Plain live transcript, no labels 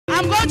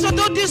I'm going to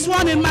do this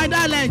one in my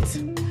dialect.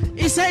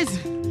 It says,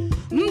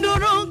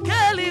 Nduru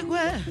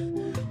keligwe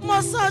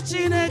moso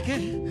Chineke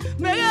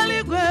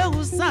megaligwe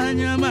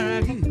usanya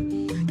maragi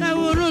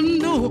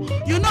kawurundu.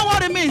 You know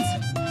what it means?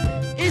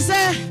 It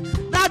says,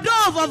 the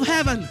dove of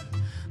heaven,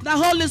 the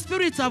Holy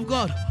Spirit of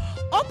God,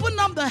 open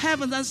up the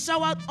heavens and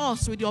shower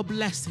us with your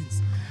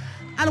blessings.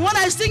 And when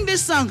I sing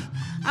this song,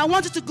 I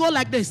want you to go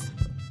like this.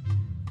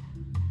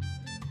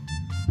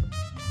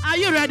 Are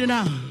you ready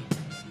now?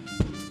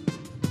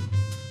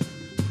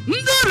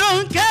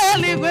 Nduru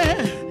keligwe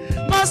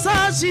moso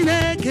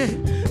Chineke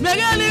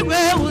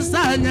megaligwe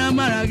usanya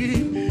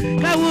maragi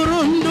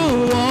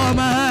kawurundu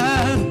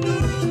oma.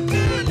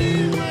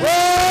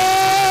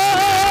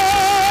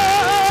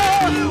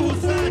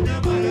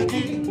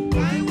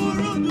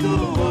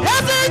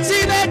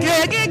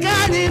 Chineke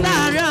gikani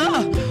nario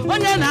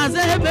onye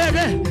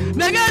nazebere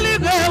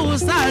megaligwe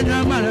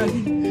usanya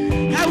maragi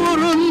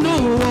kawurundu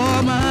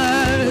oma.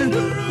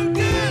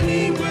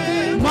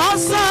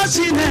 Moso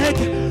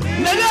Chineke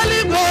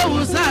megaligwe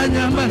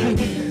usanya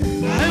maragi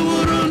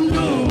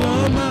kawurundu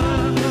oma.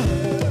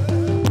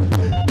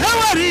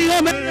 Ewari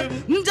yome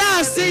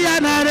ndasi ya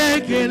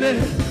narekele.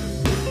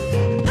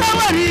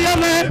 Ewari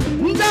yome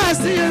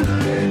ndasi ya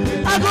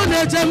agune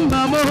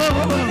jemba mo.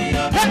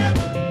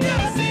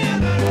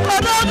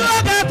 Odogo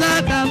kata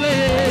kame,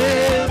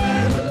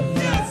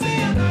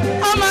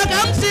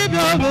 omakamsi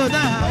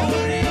bioboda,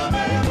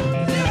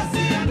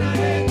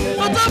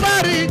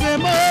 otobari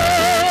kemo,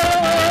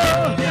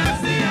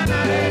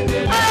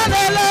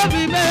 ayane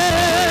me,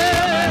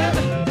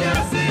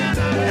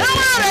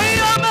 eware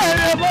iyo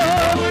merebo,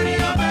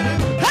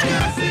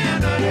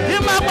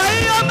 imakwa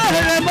iyo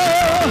merebo,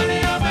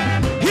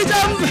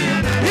 hijam.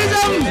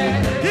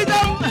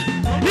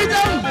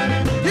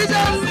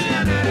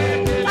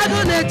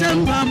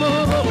 Tembamo,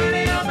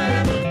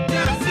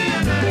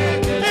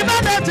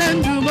 ibada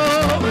tendumo,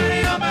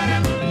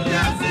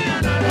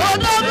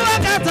 odogu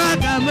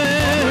akatakame,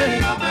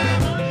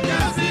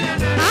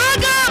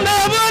 agame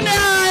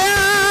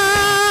bunaya.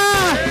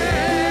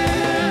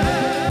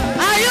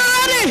 Are you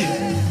ready?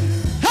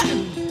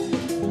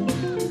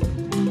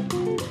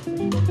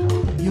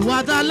 You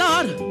are the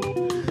Lord,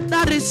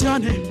 that is your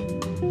name.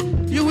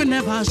 You will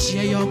never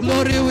share your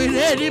glory with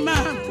any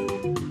man.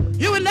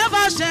 You will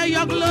never share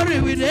your glory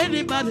with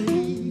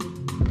anybody.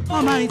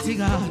 Almighty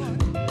God,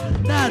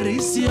 that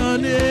is your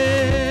name.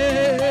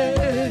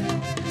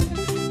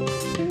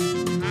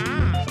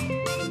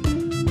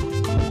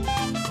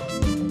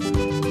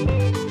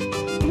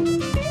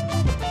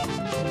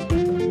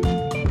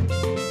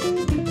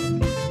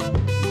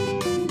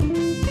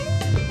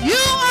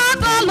 You are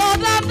the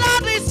Lord, and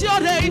that is your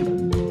name.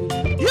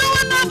 You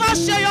will never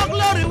share your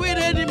glory with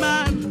any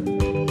man.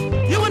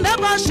 You will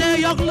never share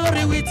your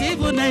glory with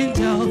even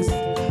angels.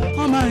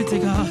 Almighty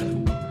God,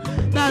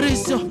 that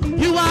is your,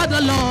 you are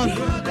the Lord.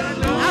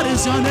 That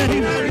is your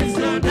name.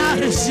 That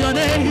is your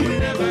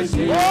name.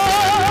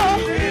 Oh,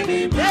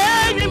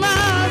 any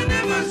man.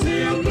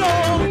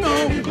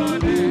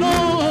 No.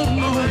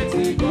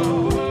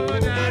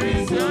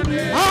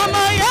 Oh,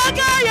 my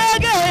yaga.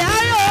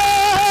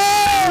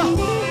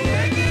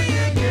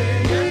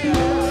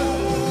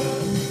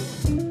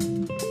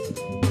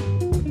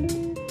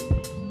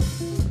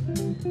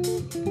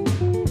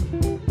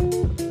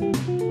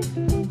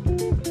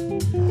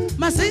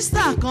 My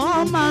sister,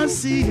 come and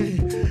see.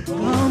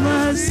 Come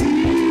and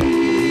see.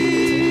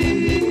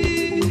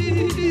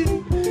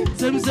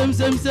 Zem.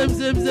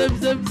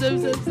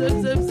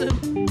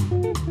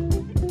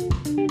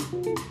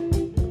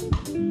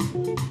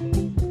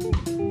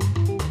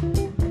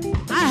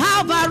 I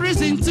have a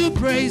reason to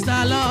praise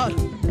the Lord.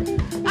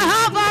 I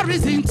have a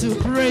reason to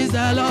praise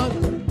the Lord.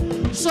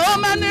 So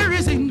many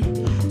reasons,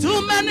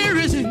 too many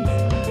reasons,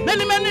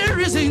 many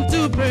reasons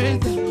to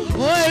praise.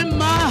 Oh, in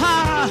my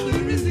heart.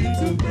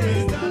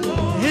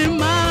 In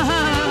my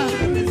heart,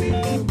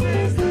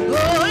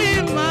 oh,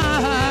 in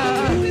my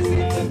heart,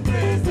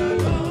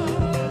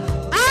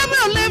 I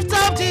will lift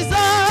up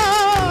Jesus.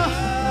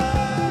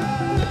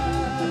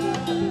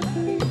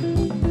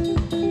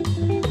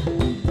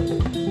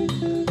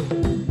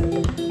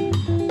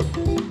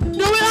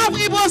 Do we have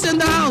Igbos in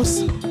the house?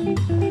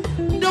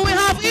 Do we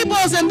have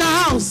Igbos in the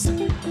house?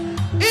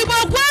 Igbo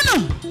kwenu,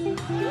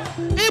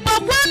 Igbo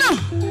kwenu,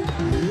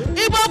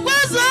 Igbo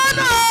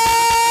kwezono.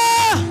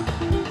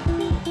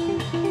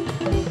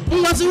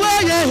 What's why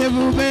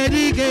you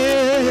bedike?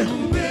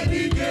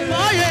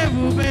 Why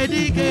you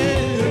bedike?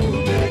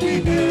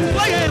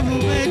 Why you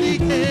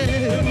bedike?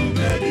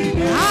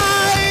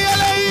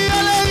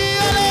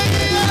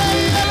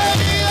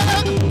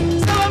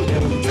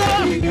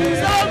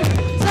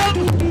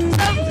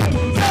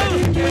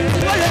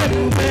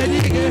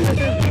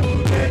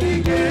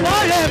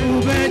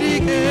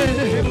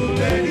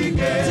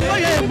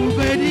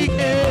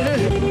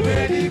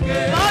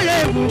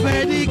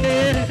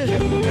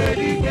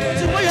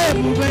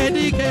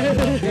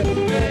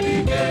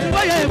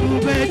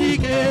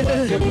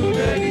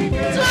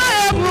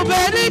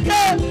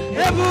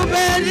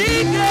 Everybody,